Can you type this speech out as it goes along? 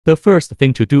The first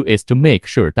thing to do is to make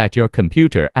sure that your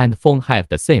computer and phone have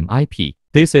the same IP.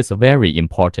 This is very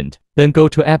important. Then go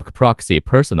to ABCproxy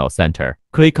Personal Center.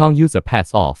 Click on User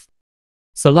Path Off.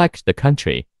 Select the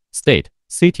country, state,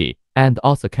 city, and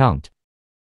auth account.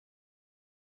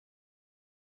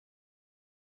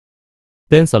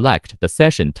 Then select the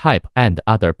session type and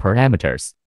other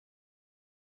parameters.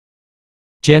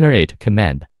 Generate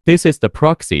command. This is the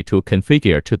proxy to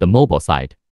configure to the mobile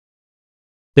side.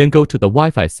 Then go to the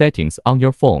Wi-Fi settings on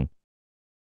your phone.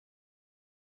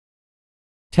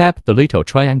 Tap the little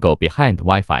triangle behind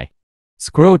Wi-Fi.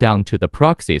 Scroll down to the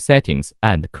proxy settings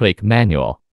and click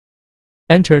Manual.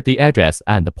 Enter the address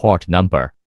and the port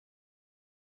number.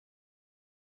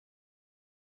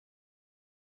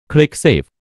 Click Save.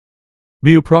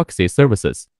 View proxy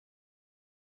services.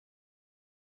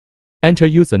 Enter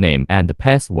username and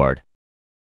password.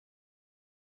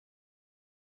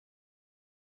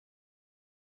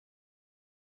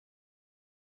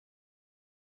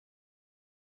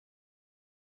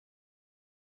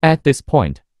 At this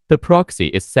point, the proxy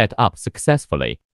is set up successfully.